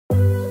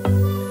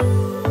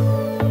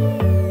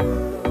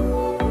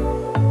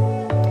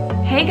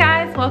Hey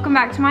guys, welcome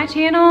back to my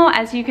channel.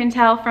 As you can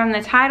tell from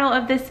the title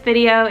of this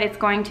video, it's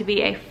going to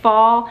be a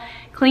fall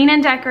clean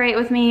and decorate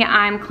with me.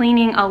 I'm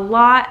cleaning a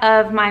lot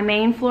of my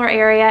main floor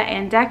area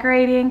and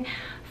decorating.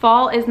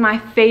 Fall is my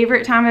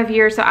favorite time of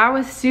year, so I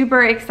was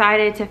super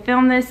excited to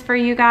film this for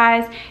you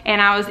guys,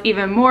 and I was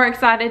even more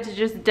excited to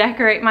just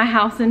decorate my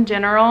house in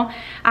general.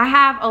 I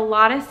have a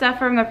lot of stuff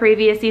from the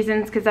previous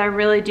seasons because I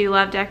really do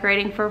love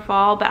decorating for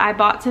fall, but I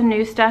bought some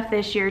new stuff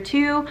this year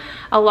too.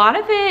 A lot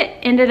of it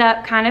ended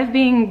up kind of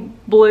being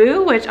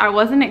blue, which I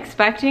wasn't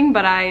expecting,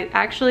 but I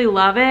actually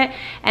love it.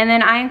 And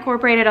then I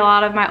incorporated a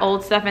lot of my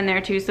old stuff in there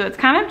too, so it's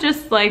kind of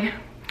just like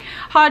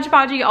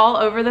hodgepodgey all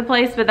over the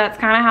place, but that's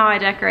kind of how I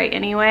decorate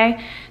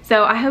anyway.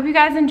 So I hope you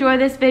guys enjoy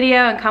this video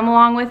and come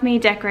along with me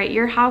decorate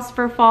your house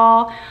for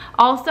fall.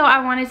 Also,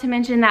 I wanted to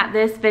mention that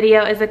this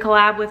video is a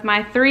collab with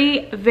my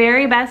three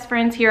very best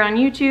friends here on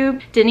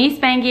YouTube, DENISE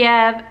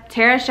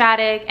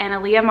SCHADEGG, and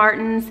ALEAH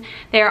Martins.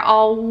 They're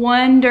all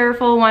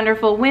wonderful,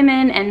 wonderful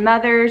women and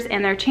mothers,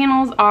 and their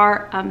channels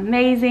are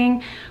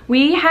amazing.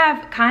 We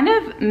have kind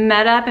of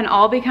met up and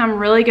all become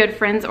really good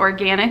friends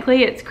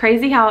organically. It's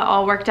crazy how it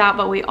all worked out,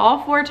 but we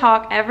all four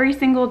talk every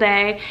single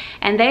day,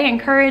 and they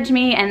encourage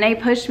me and they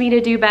push me to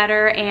do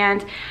better.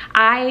 And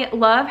I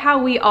love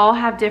how we all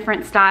have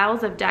different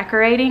styles of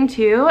decorating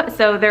too.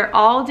 So they're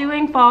all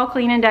doing fall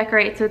clean and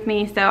decorates with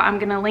me. So I'm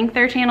gonna link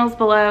their channels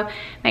below.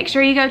 Make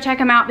sure you go check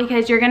them out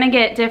because you're gonna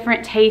get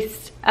different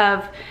tastes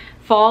of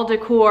fall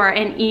decor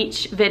in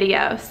each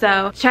video.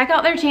 So check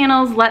out their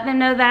channels, let them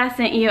know that I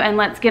sent you, and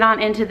let's get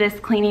on into this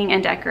cleaning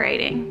and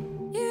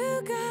decorating.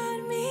 You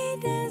got me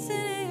dancing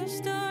in a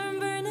storm,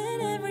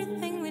 burning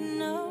everything we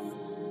know,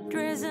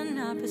 dressing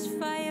up as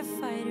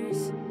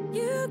firefighters.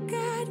 You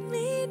got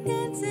me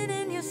dancing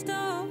in your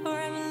storm,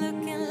 I'm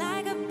looking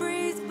like a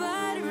breeze,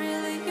 but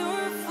really you're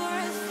a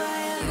forest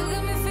fire. You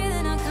got me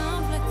feeling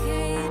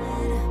uncomplicated.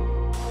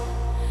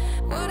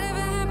 Whatever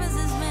happens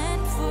is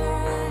meant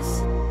for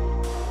us.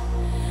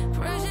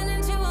 Rushing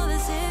into all the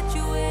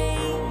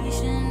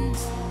situations.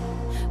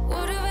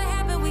 Whatever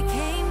happened, we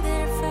came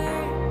there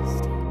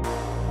first.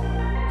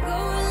 Go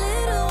a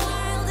little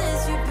wild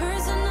is your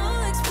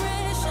personal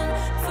expression.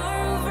 Far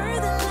over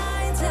the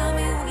line, tell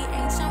me we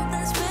ain't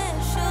something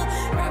special.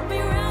 Wrap me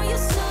around your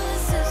solar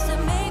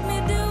system, make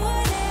me do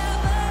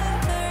whatever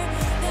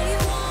that you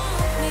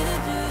want me to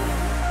do.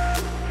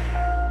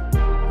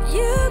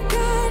 You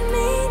got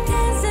me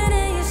dancing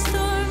in your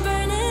storm,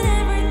 burning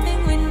everything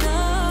we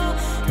know,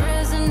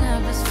 dressing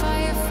up as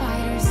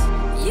firefighters.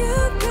 You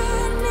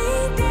got me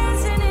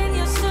dancing in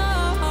your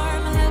storm,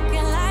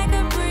 looking like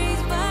a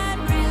breeze, but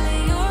really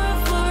you're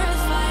a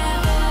forest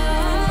fire.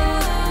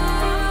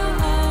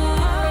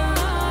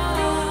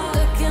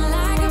 Looking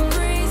like a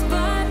breeze,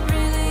 but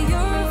really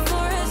you're a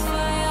forest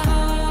fire.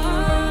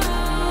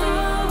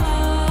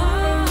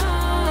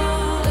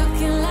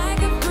 Looking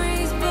like a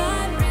breeze,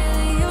 but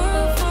really you're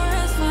a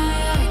forest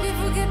fire. Maybe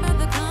forget about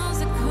the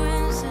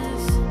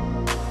consequences.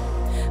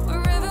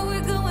 Wherever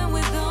we're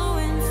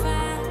going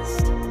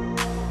fast.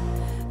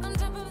 On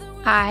top of the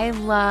I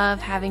love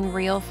having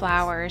real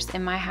flowers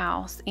in my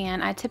house,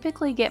 and I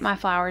typically get my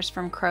flowers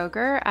from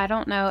Kroger. I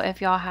don't know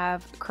if y'all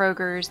have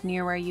Krogers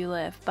near where you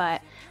live,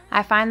 but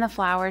I find the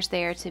flowers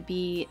there to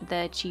be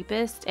the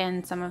cheapest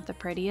and some of the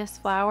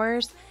prettiest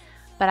flowers.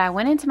 But I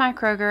went into my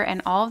Kroger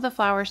and all of the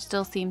flowers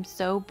still seemed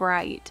so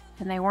bright,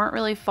 and they weren't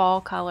really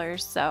fall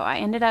colors, so I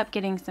ended up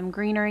getting some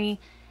greenery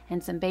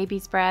and some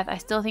baby's breath. I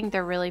still think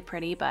they're really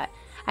pretty, but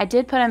I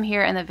did put them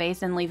here in the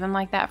vase and leave them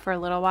like that for a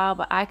little while,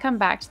 but I come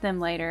back to them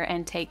later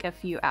and take a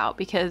few out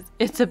because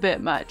it's a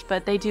bit much,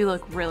 but they do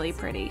look really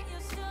pretty.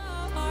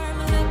 storm,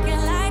 looking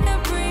like a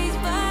breeze,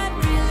 but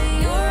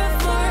really you're a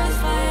forest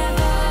fire.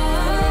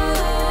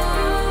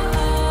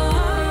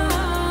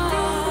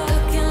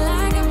 Looking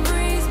like a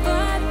breeze,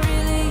 but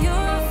really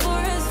you're a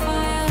forest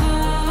fire.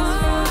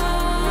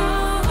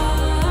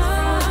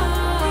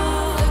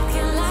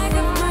 Looking like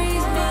a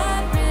breeze,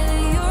 but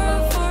really you're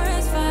a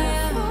forest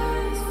fire.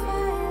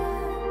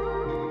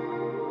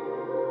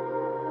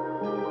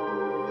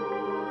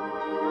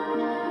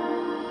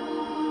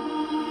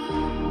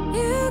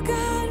 You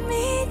got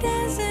me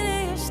dancing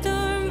in your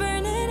storm,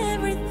 burning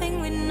everything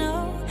we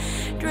know,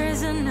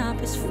 dressing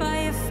up as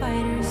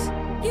firefighters.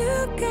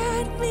 You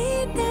got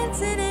me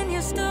dancing in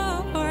your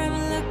storm,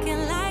 I'm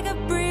looking like a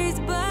breeze,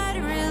 but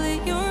really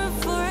you're a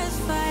forest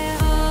fire.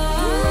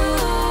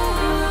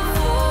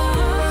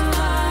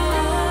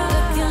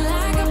 Looking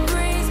like a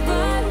breeze,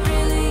 but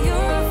really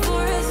you're a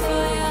forest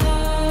fire.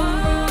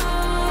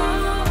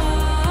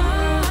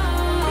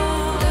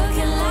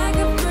 Looking like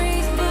a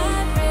breeze,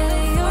 but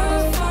really you're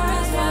a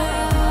forest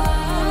fire.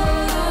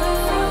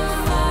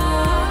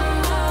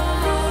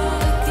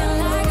 Looking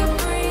like a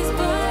breeze,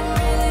 but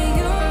really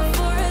you're a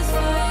forest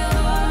fire.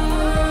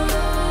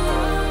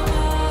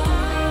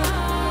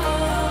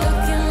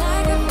 Looking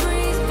like a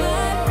breeze,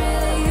 but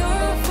really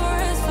you're a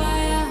forest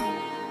fire.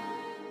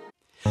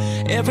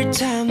 Every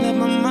time that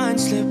my mind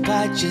slip,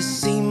 I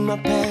just see my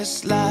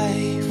past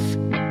life.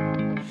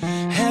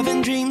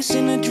 Having dreams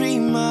in a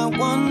dream, I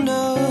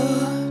wonder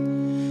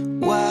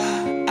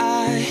why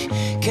I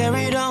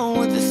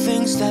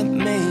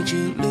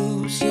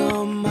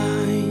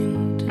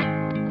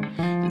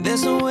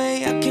there's no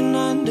way I can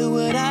undo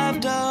what I've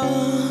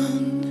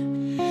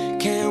done.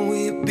 Can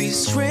we be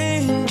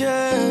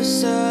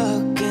strangers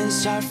again,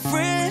 start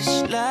fresh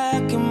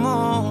like a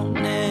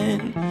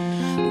morning?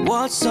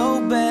 What's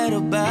so bad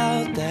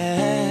about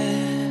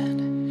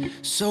that?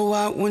 So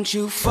why won't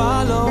you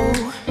follow?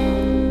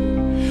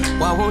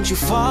 Why won't you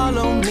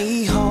follow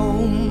me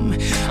home?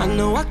 I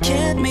know I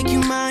can't make you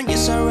mine.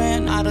 Yes, I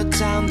ran out of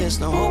town. There's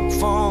no hope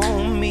for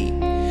me.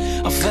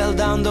 I fell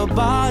down the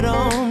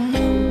bottom,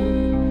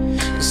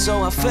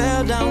 so I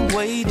fell down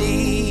way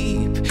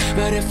deep.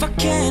 But if I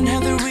can't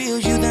have the real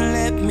you, then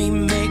let me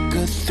make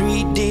a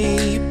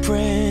 3D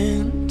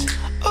print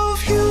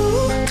of you.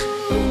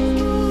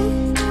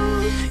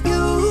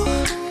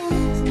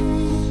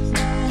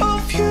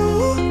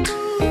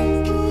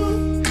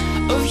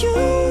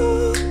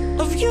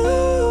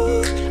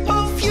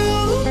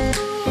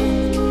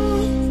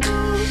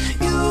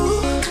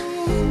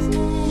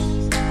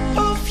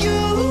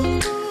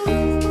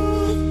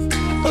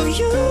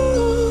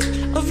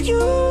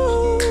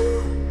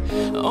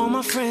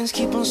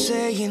 Keep on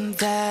saying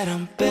that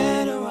I'm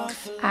better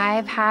off.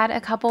 I've had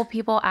a couple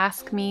people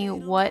ask me,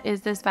 what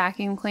is this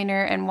vacuum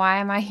cleaner and why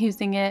am I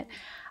using it?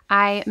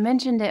 I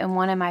mentioned it in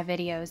one of my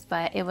videos,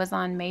 but it was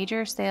on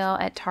major sale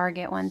at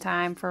Target one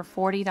time for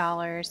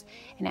 $40,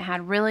 and it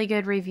had really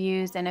good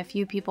reviews, and a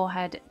few people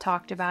had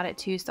talked about it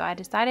too, so I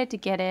decided to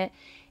get it.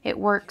 It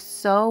works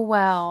so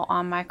well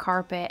on my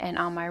carpet and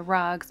on my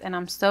rugs, and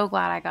I'm so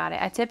glad I got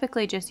it. I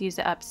typically just use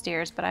it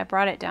upstairs, but I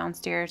brought it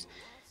downstairs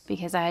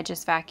because I had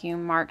just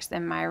vacuum marks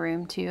in my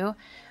room too.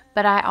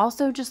 But I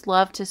also just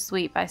love to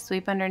sweep. I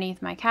sweep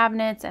underneath my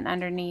cabinets and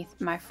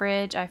underneath my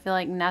fridge. I feel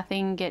like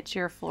nothing gets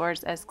your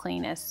floors as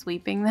clean as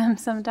sweeping them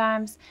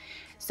sometimes.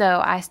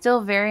 So I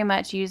still very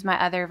much use my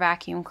other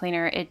vacuum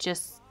cleaner. It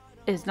just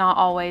is not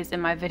always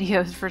in my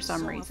videos for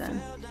some reason.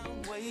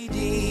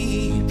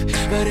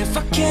 But if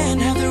I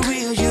can't have the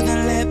real you,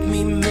 then let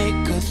me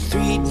make a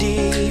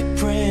 3D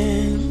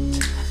print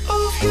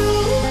of you.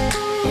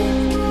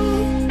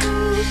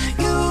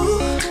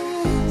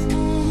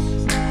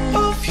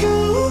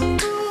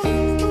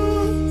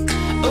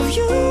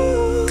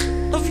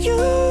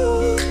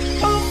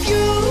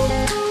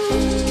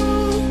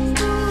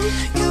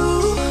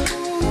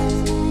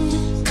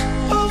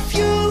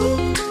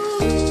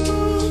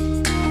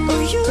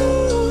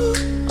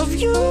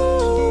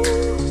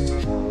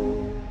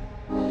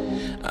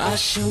 I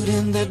shoot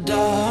in the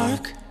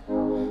dark,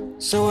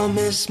 so I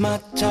miss my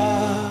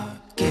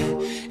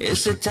target.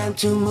 It's the time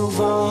to move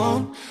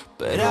on,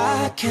 but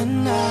I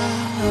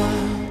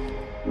cannot.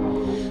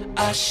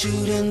 I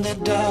shoot in the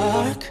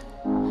dark,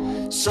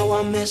 so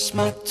I miss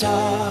my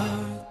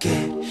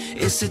target.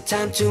 It's the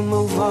time to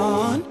move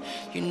on,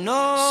 you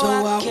know. So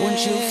why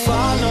won't you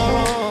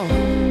follow?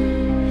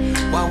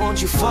 Why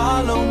won't you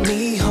follow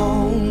me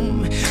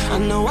home? I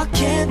know I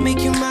can't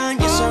make you mine.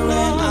 Yes, I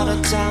ran out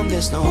of town.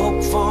 There's no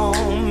hope for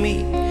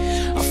me.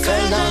 I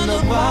fell down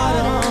the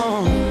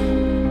bottom,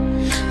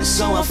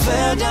 so I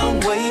fell down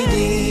way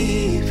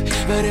deep.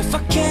 But if I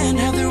can't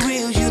have the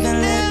real you,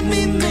 then let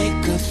me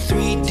make a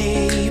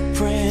 3D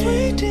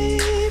print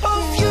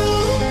of you.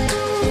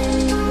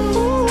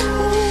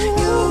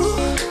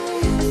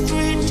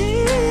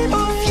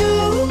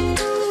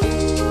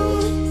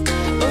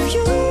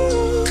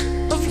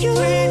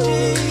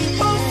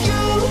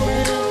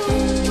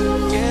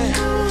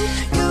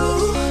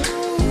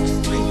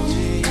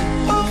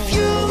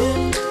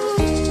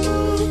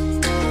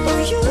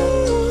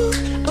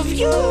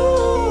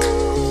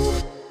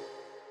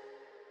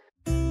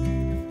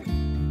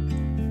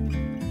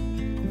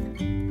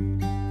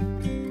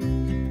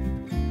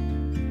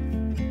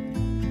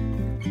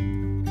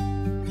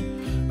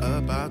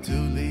 About to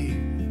leave,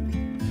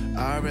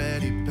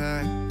 already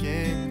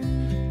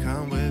packing.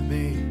 Come with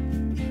me,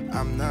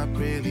 I'm not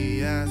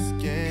really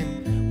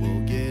asking.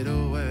 We'll get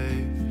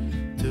away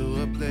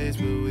to a place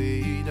where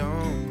we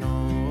don't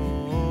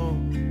know.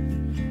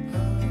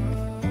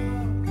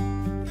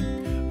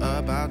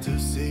 About to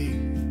see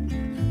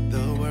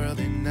the world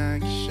in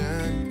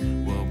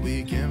action, what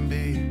we can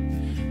be,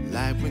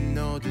 life with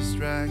no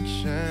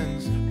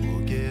distractions.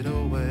 We'll get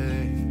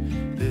away,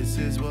 this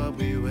is what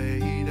we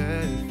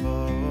waited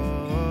for.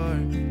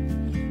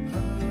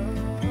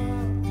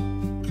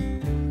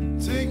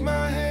 Take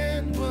my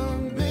hand, we'll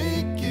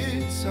make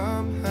it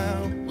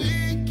somehow.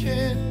 We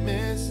can't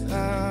miss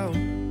out.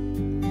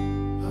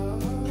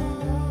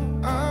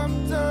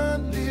 I'm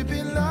done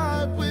living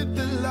life with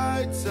the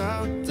lights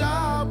out,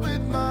 die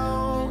with my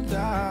own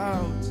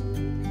doubts.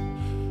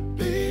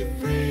 Be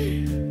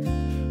free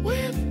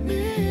with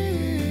me.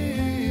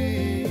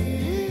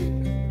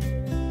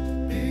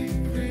 Be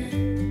free.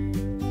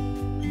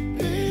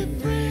 Be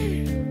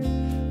free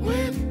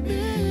with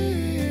me.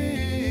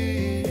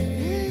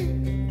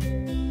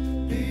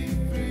 Be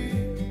free.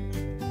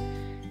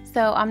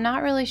 So I'm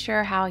not really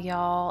sure how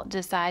y'all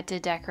decide to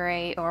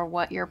decorate or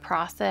what your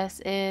process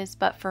is,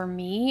 but for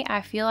me, I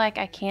feel like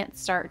I can't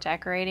start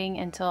decorating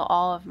until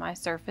all of my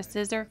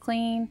surfaces are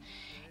clean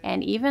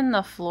and even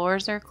the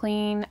floors are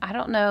clean. I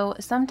don't know,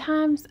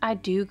 sometimes I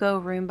do go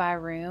room by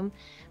room,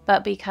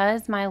 but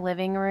because my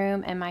living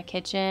room and my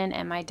kitchen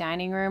and my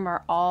dining room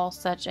are all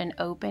such an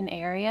open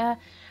area,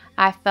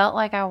 I felt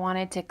like I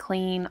wanted to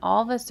clean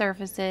all the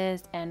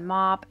surfaces and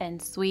mop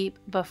and sweep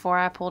before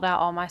I pulled out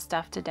all my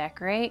stuff to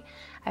decorate.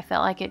 I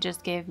felt like it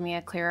just gave me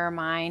a clearer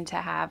mind to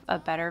have a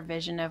better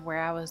vision of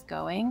where I was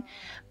going.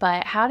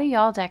 But how do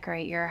y'all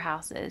decorate your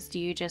houses? Do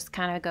you just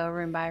kind of go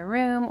room by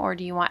room, or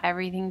do you want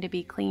everything to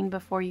be clean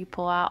before you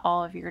pull out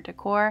all of your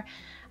decor?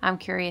 I'm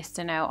curious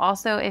to know.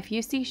 Also, if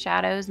you see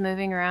shadows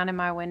moving around in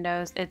my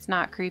windows, it's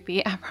not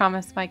creepy. I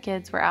promise my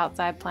kids were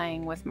outside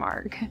playing with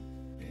Mark.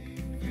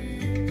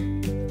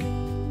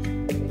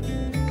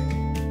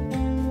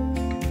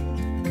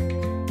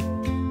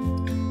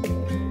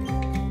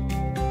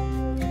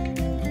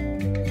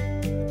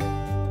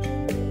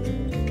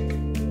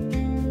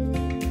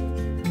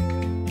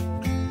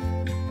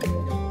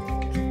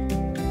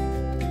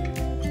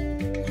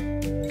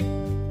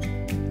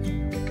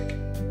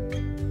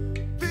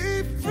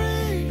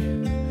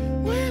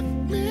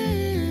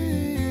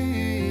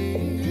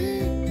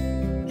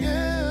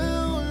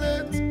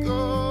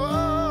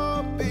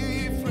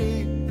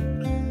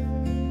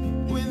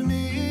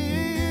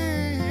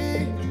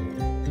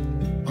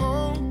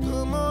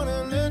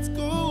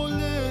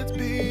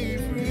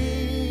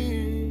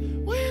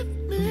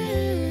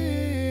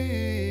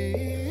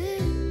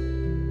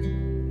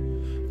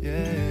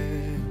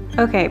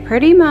 Okay,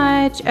 pretty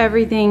much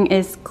everything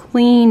is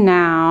clean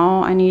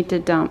now. I need to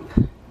dump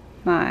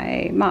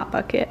my mop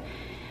bucket.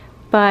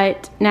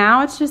 But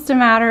now it's just a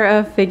matter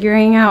of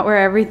figuring out where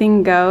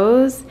everything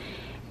goes.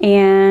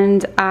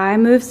 And I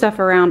move stuff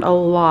around a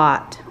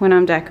lot when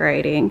I'm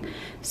decorating.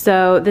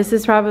 So this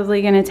is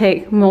probably gonna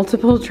take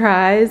multiple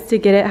tries to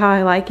get it how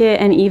I like it.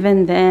 And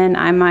even then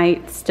I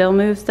might still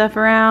move stuff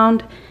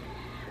around.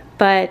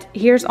 But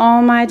here's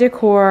all my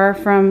decor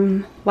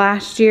from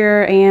last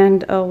year,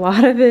 and a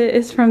lot of it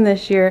is from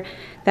this year.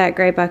 That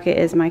gray bucket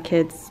is my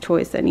kid's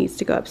choice that needs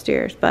to go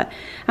upstairs. But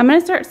I'm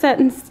gonna start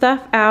setting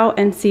stuff out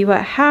and see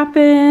what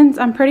happens.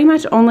 I'm pretty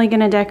much only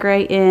gonna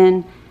decorate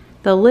in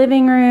the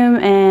living room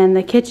and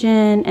the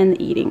kitchen and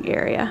the eating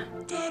area.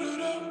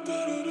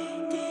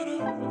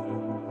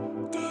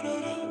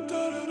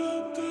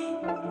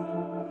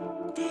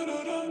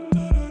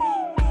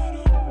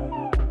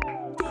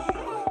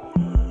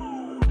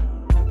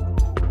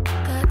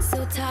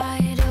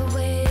 Tired of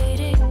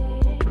waiting,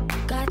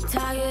 got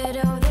tired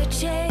of the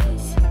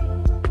chase.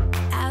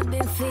 I've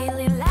been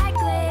feeling like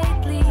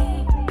lately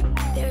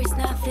there's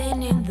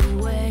nothing in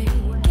the way.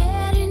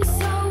 Getting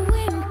so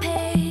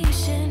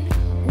impatient,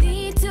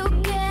 need to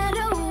get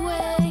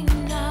away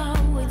now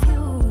with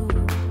you,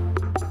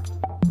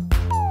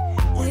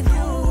 with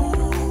you.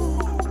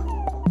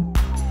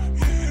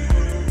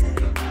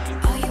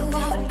 Are you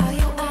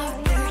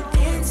out there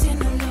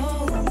dancing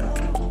alone?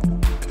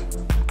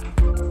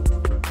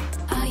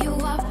 Are you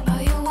up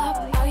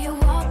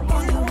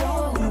on your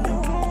own?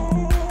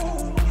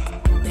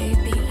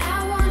 Baby, I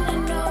wanna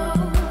know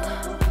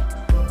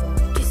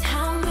just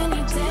how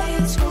many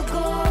days will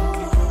go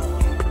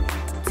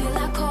till I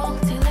call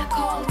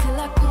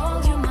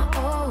you my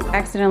own.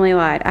 Accidentally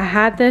lied. I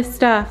had this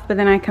stuff, but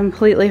then I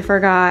completely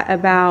forgot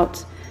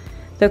about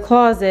the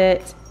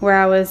closet where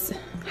I was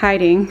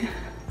hiding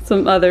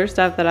some other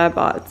stuff that I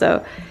bought.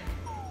 So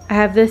I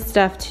have this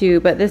stuff too,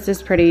 but this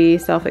is pretty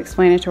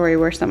self-explanatory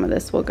where some of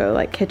this will go,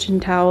 like kitchen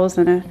towels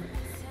and a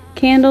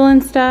candle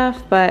and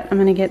stuff. But I'm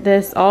gonna get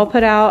this all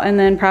put out and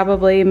then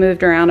probably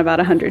moved around about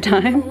 100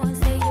 times. Once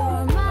that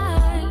you're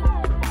mine,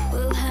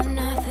 we'll have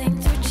nothing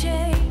to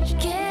change.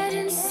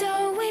 Getting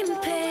so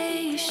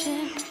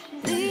impatient,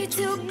 need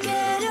to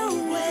get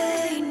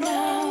away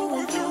now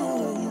with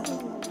you,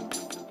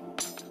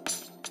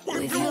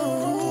 with you.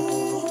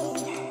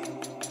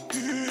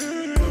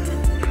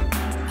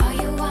 Are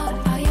you out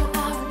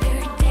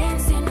there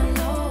dancing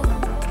alone?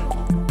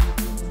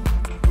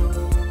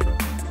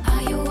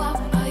 Are you up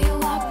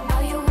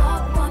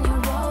on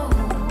your own?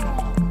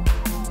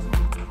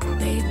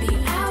 Baby,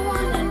 I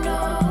wanna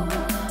know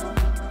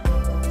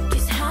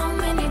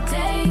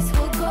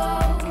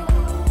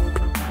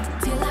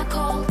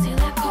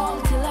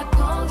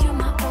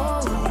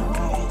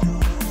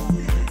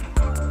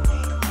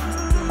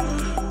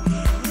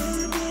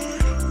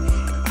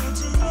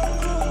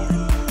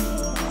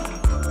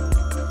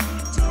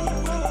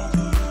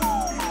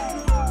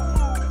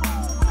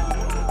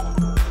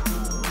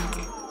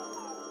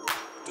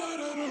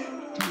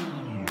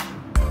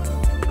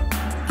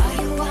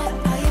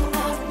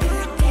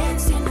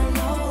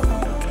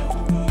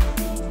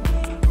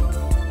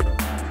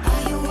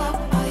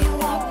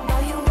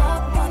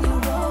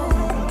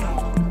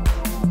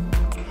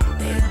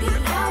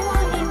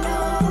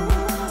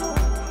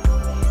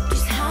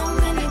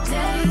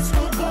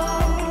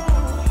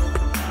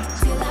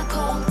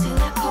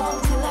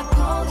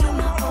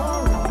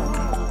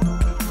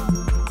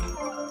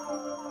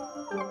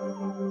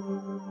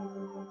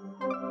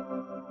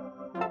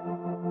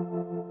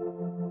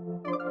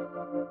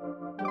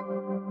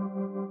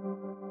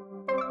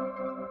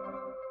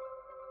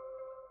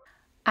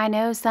I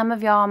know some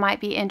of y'all might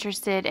be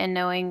interested in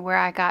knowing where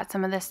I got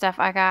some of this stuff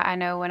I got. I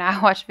know when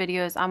I watch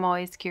videos, I'm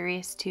always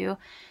curious too.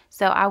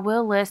 So I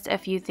will list a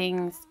few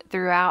things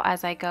throughout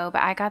as I go,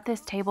 but I got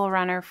this table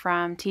runner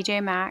from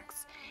TJ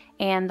Maxx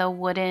and the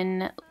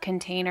wooden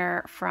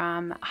container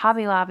from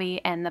Hobby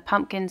Lobby and the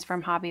pumpkins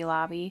from Hobby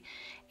Lobby.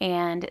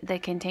 And the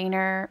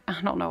container,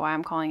 I don't know why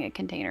I'm calling it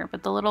container,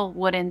 but the little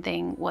wooden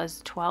thing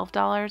was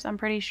 $12, I'm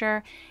pretty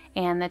sure.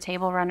 And the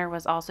table runner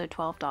was also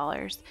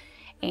 $12.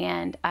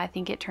 And I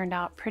think it turned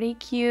out pretty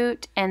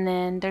cute. And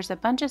then there's a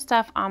bunch of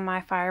stuff on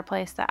my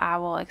fireplace that I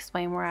will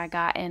explain where I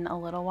got in a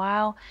little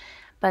while.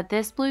 But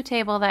this blue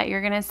table that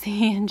you're gonna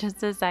see in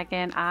just a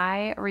second,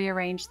 I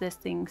rearranged this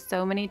thing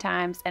so many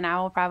times and I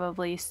will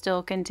probably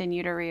still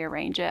continue to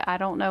rearrange it. I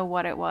don't know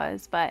what it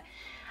was, but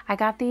I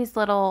got these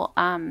little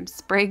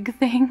sprig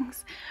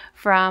things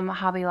from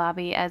Hobby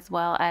Lobby, as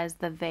well as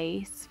the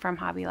vase from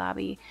Hobby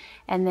Lobby.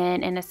 And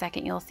then in a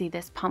second you'll see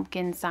this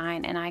pumpkin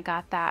sign, and I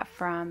got that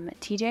from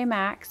TJ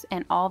Maxx,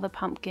 and all the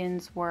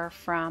pumpkins were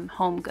from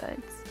Home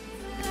Goods.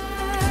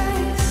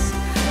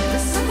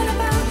 There's something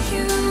about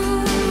you.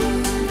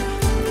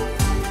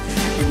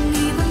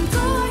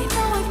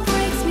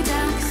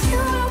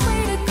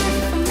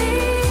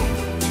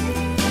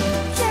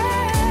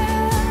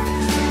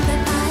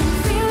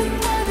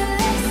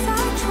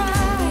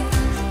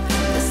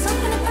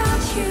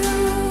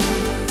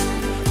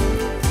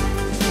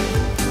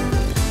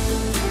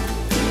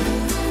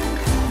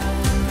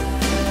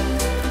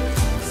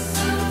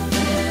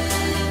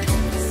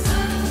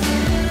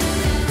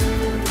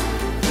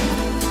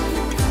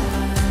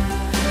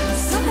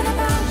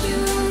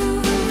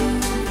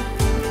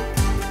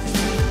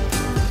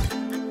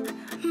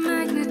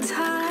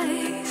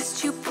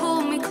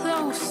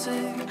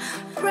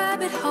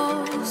 Rabbit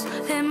holes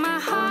in my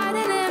heart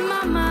and in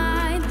my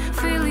mind,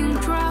 feeling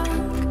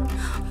drunk,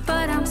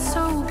 but I'm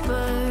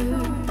sober.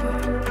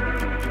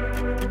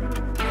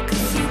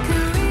 'Cause you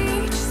can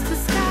reach the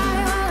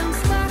sky while I'm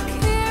stuck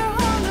here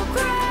on the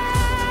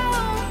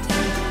ground.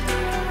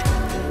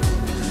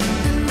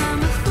 And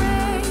I'm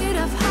afraid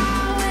of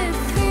how it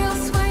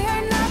feels when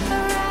you're not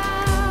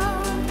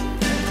around.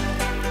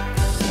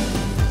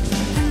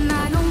 And I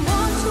don't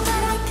want to,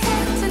 but I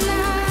can't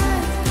deny.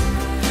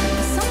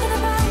 There's something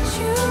about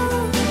you,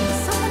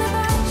 something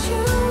about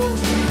you.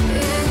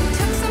 It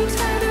took some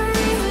time to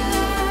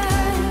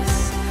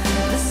realize.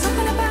 There's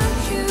something about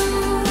you.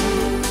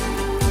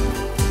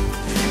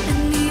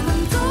 And even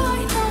though I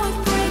know it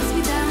breaks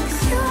me down,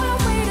 'cause you are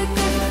way too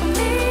good for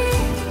me.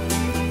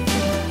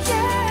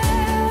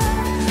 Yeah,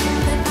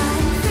 that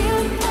I'm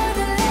feeling more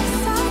the less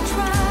I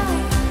try.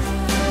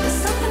 There's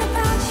something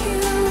about you.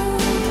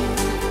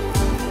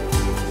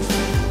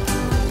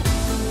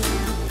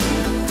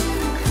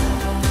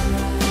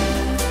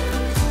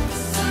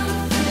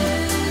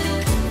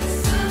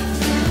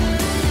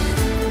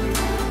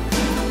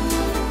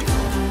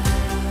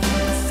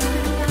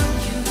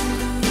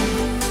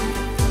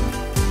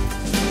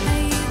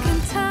 You can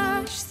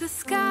touch the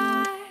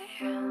sky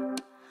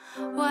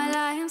while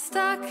I am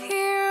stuck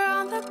here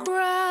on the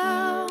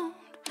ground.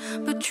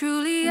 But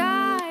truly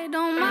I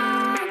don't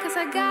mind, 'cause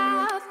I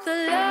got the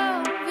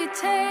love it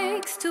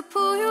takes to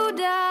pull you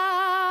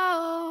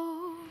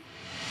down.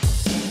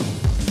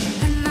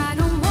 And I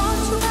don't want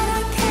to, but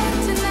I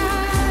can't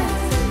deny.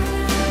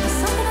 There's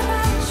something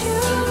about you,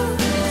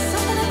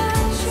 something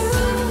about you.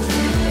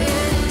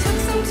 It took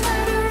some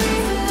time to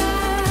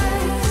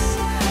realize.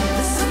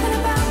 There's something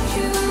about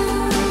you.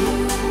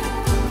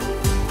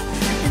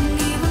 And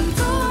even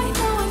though I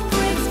know it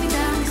breaks me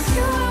down, 'cause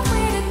you are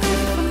way too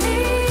good for me.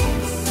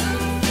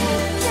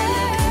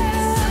 Yeah,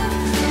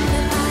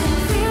 that I'm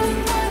feeling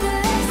more the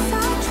less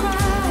I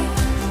try.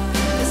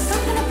 There's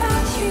something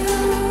about you.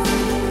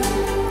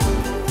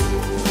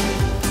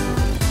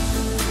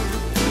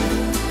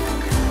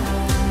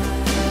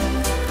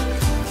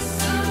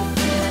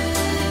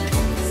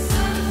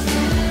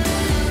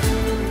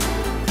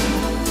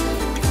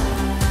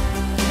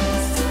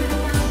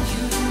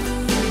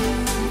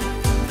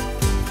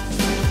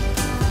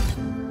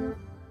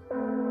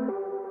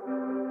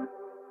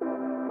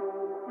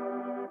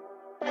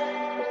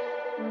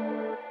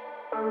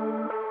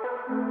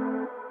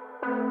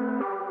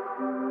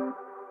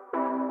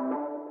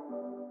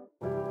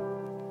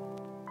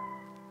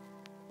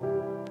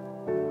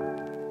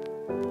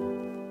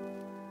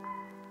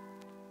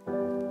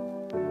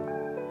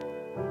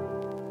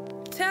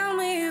 Tell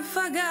me if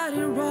I got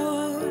it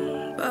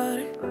wrong, but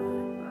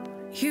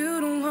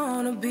you don't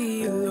wanna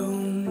be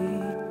alone.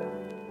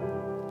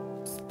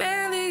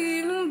 Spend the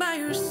evening by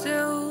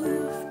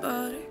yourself,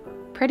 but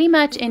Pretty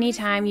much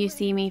anytime you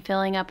see me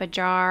filling up a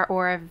jar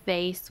or a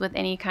vase with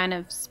any kind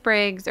of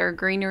sprigs or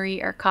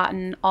greenery or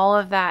cotton, all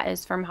of that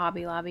is from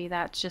Hobby Lobby.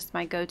 That's just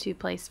my go-to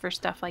place for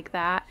stuff like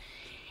that.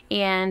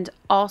 And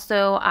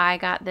also I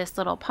got this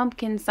little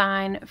pumpkin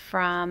sign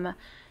from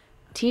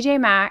TJ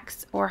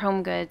Maxx or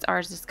Home Goods.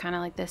 Ours is kind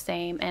of like the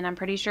same, and I'm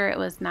pretty sure it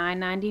was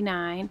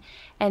 $9.99.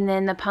 And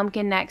then the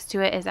pumpkin next to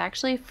it is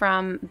actually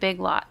from Big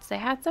Lots. They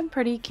had some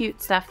pretty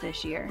cute stuff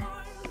this year.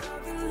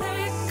 let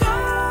it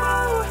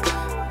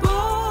go.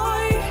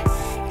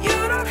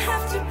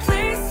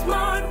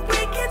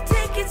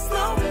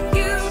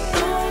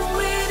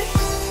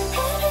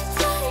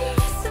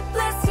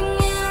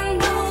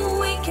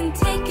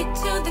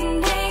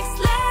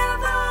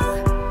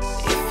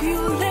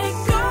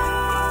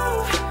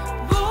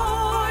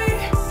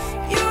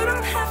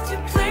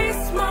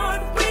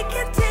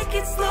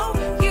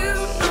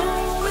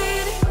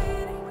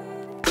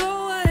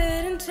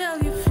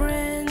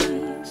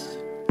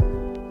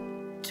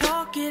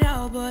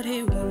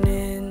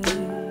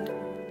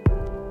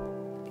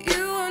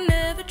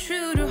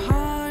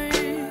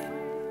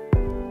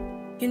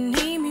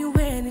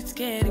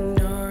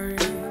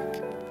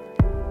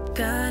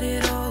 Got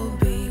it all,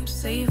 babe.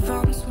 Say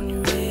vamos when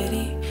you're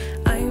ready.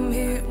 I'm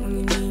here when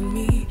you need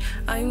me.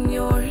 I'm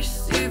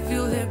yours if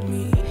you let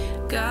me.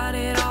 Got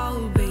it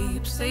all,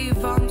 babe. Say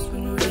vamos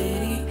when you're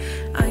ready.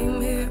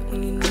 I'm here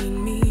when you need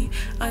me.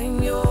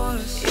 I'm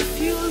yours if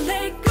you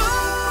let go.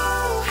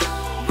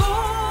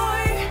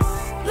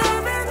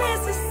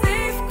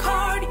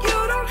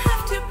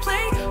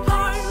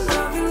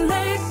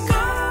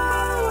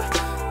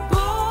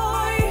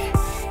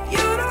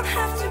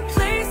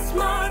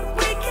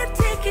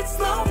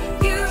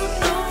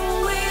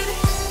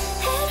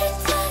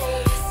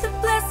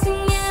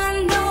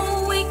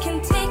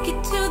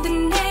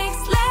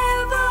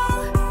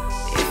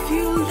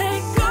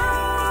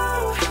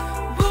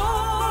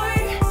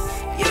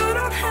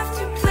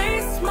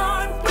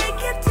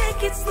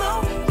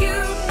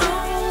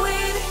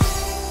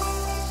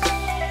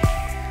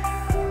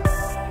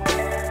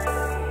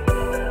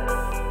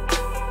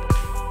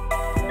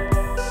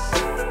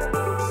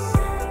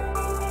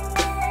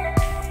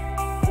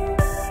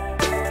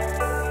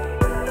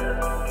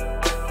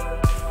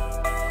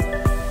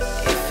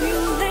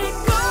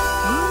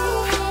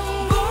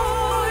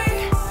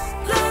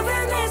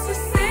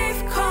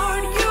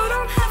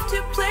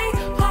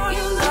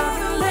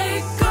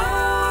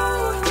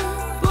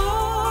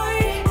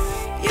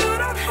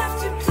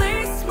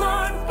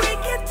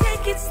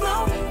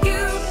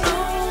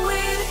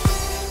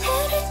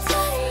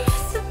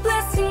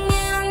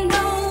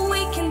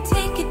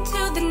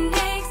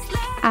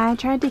 I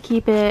tried to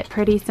keep it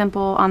pretty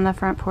simple on the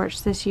front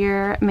porch this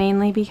year,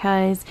 mainly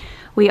because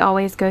we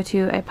always go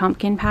to a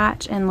pumpkin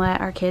patch and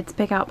let our kids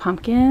pick out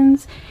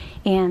pumpkins,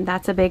 and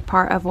that's a big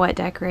part of what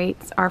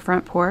decorates our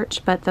front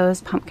porch. But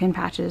those pumpkin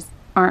patches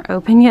aren't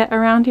open yet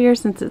around here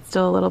since it's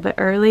still a little bit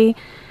early.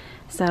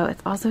 So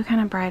it's also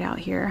kind of bright out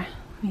here.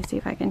 Let me see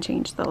if I can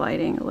change the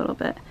lighting a little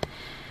bit.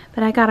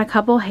 But I got a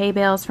couple hay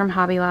bales from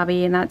Hobby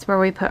Lobby, and that's where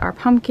we put our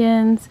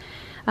pumpkins,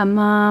 a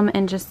mum,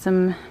 and just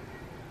some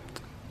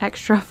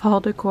extra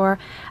fall decor.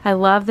 I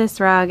love this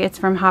rug. It's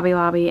from Hobby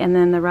Lobby, and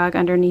then the rug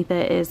underneath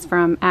it is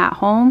from At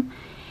Home,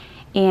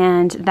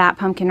 and that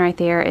pumpkin right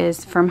there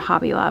is from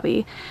Hobby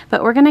Lobby.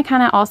 But we're gonna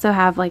kind of also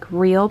have like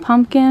real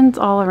pumpkins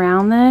all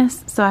around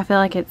this, so I feel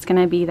like it's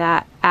gonna be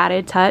that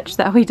added touch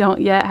that we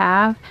don't yet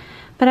have.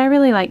 But I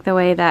really like the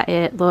way that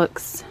it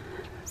looks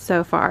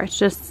so far. It's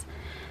just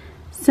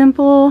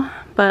simple,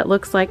 but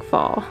looks like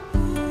fall.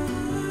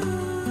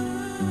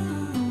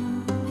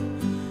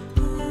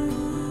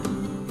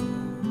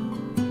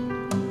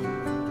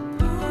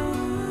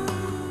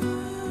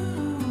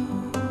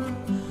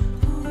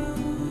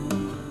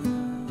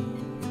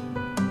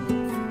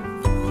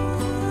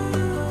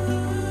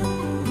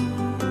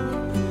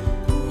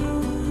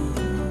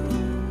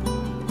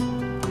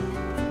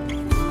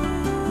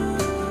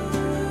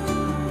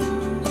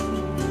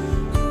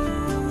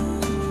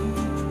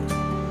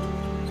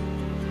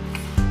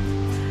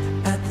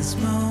 This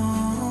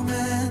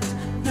moment,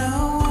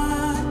 no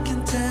one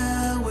can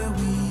tell where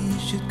we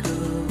should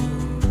go.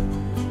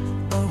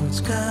 Oh,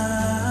 it's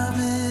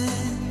coming.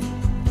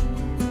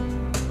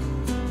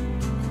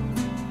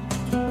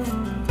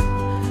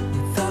 We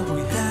thought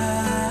we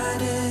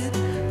had it,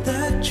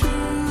 the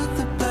truth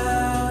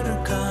about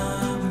our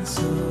common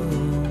soul,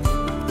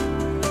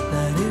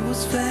 that it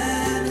was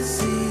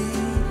fantasy,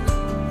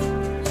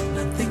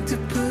 nothing to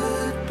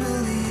put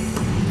belief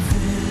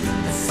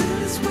in. As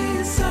soon as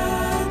we saw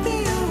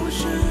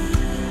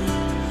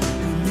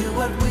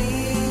what we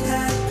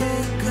had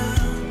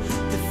become,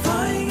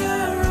 defying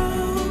our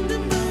own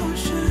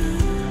emotion,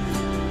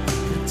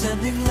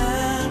 pretending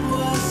land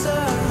was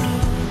our own.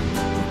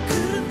 We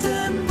couldn't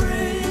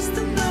embrace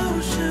the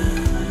notion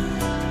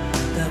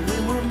that we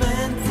were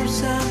meant for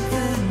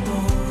something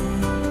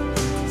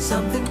more,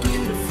 something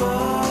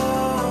beautiful,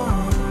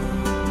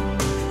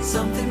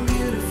 something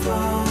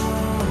beautiful.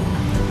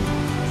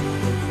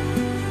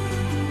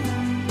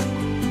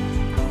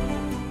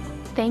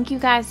 Thank you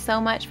guys so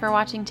much for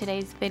watching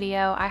today's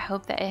video. I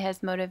hope that it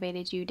has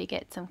motivated you to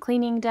get some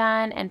cleaning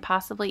done and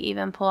possibly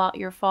even pull out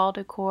your fall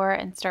decor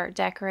and start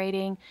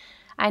decorating.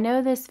 I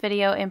know this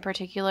video in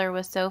particular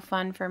was so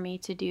fun for me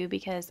to do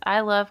because I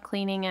love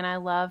cleaning and I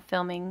love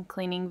filming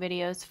cleaning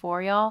videos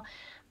for y'all,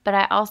 but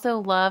I also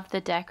love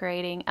the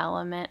decorating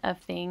element of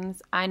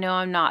things. I know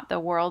I'm not the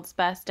world's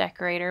best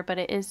decorator, but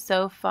it is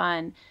so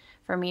fun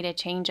for me to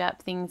change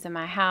up things in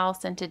my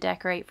house and to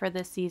decorate for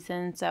this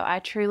season. So I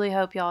truly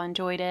hope y'all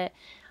enjoyed it.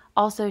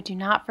 Also, do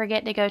not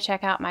forget to go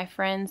check out my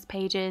friends'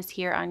 pages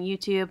here on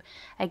YouTube.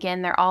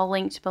 Again, they're all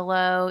linked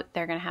below.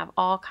 They're going to have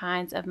all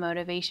kinds of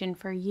motivation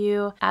for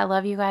you. I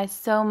love you guys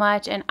so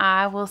much, and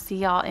I will see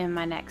y'all in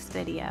my next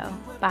video.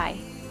 Bye.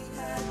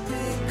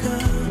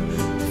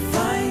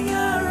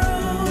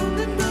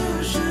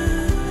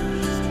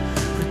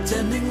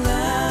 Pretending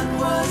land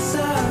was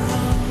our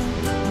home,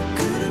 we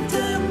couldn't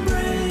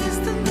embrace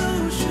the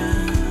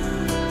notion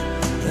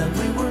that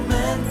we were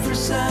meant for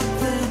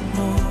something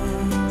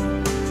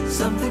more,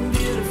 something